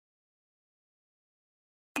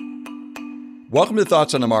Welcome to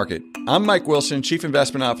Thoughts on the Market. I'm Mike Wilson, Chief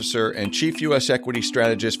Investment Officer and Chief U.S. Equity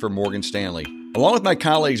Strategist for Morgan Stanley. Along with my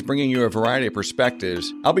colleagues bringing you a variety of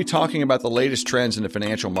perspectives, I'll be talking about the latest trends in the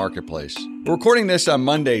financial marketplace. We're recording this on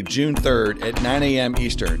Monday, June 3rd at 9 a.m.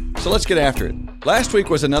 Eastern, so let's get after it. Last week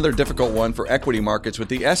was another difficult one for equity markets, with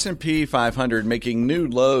the S&P 500 making new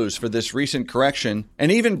lows for this recent correction and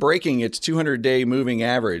even breaking its 200-day moving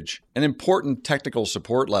average, an important technical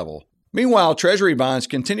support level. Meanwhile, Treasury bonds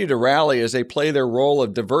continue to rally as they play their role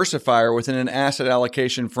of diversifier within an asset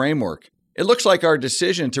allocation framework. It looks like our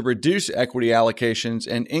decision to reduce equity allocations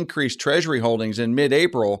and increase Treasury holdings in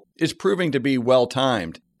mid-April is proving to be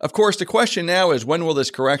well-timed. Of course, the question now is, when will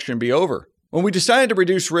this correction be over? When we decided to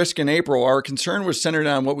reduce risk in April, our concern was centered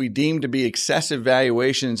on what we deemed to be excessive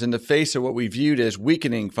valuations in the face of what we viewed as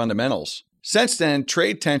weakening fundamentals. Since then,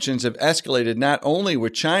 trade tensions have escalated not only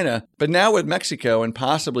with China, but now with Mexico and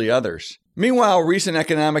possibly others. Meanwhile, recent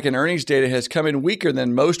economic and earnings data has come in weaker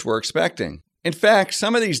than most were expecting. In fact,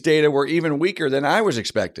 some of these data were even weaker than I was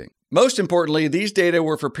expecting. Most importantly, these data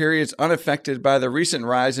were for periods unaffected by the recent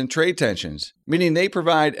rise in trade tensions, meaning they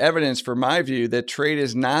provide evidence for my view that trade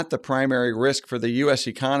is not the primary risk for the U.S.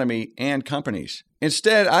 economy and companies.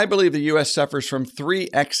 Instead, I believe the U.S. suffers from three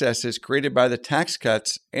excesses created by the tax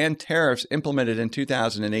cuts and tariffs implemented in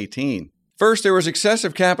 2018. First, there was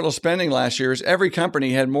excessive capital spending last year as every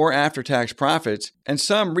company had more after-tax profits, and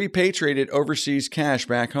some repatriated overseas cash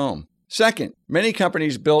back home. Second, many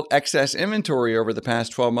companies built excess inventory over the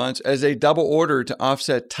past 12 months as they double-ordered to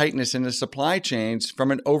offset tightness in the supply chains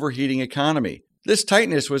from an overheating economy. This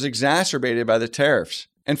tightness was exacerbated by the tariffs.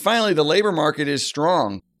 And finally, the labor market is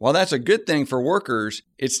strong. While that's a good thing for workers,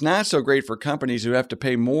 it's not so great for companies who have to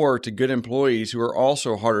pay more to good employees who are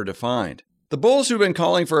also harder to find. The bulls who've been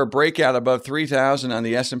calling for a breakout above 3,000 on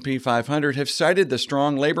the S&P 500 have cited the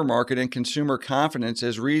strong labor market and consumer confidence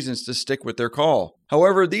as reasons to stick with their call.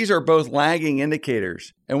 However, these are both lagging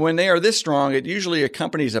indicators, and when they are this strong, it usually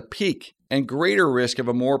accompanies a peak and greater risk of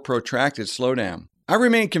a more protracted slowdown. I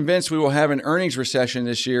remain convinced we will have an earnings recession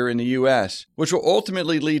this year in the U.S., which will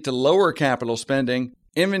ultimately lead to lower capital spending,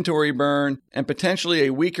 inventory burn, and potentially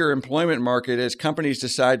a weaker employment market as companies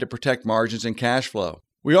decide to protect margins and cash flow.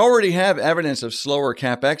 We already have evidence of slower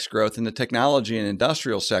CapEx growth in the technology and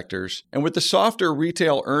industrial sectors, and with the softer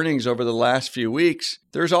retail earnings over the last few weeks,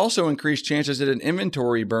 there's also increased chances that an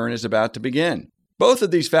inventory burn is about to begin. Both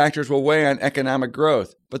of these factors will weigh on economic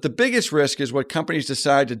growth, but the biggest risk is what companies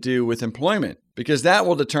decide to do with employment, because that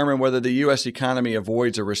will determine whether the U.S. economy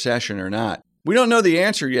avoids a recession or not. We don't know the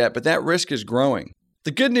answer yet, but that risk is growing.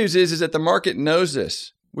 The good news is that the market knows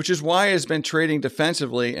this, which is why it has been trading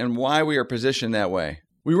defensively and why we are positioned that way.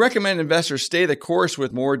 We recommend investors stay the course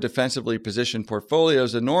with more defensively positioned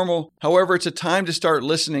portfolios than normal. However, it's a time to start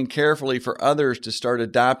listening carefully for others to start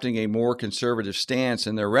adopting a more conservative stance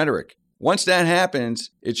in their rhetoric. Once that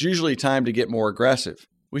happens, it's usually time to get more aggressive.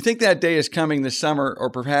 We think that day is coming this summer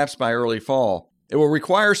or perhaps by early fall. It will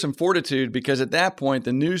require some fortitude because at that point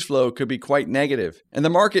the news flow could be quite negative and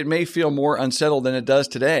the market may feel more unsettled than it does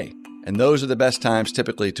today. And those are the best times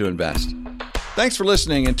typically to invest. Thanks for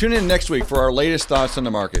listening, and tune in next week for our latest thoughts on the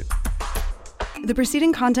market. The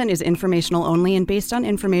preceding content is informational only and based on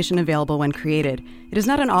information available when created. It is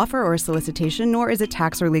not an offer or a solicitation, nor is it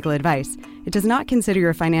tax or legal advice. It does not consider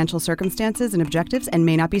your financial circumstances and objectives and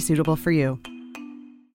may not be suitable for you.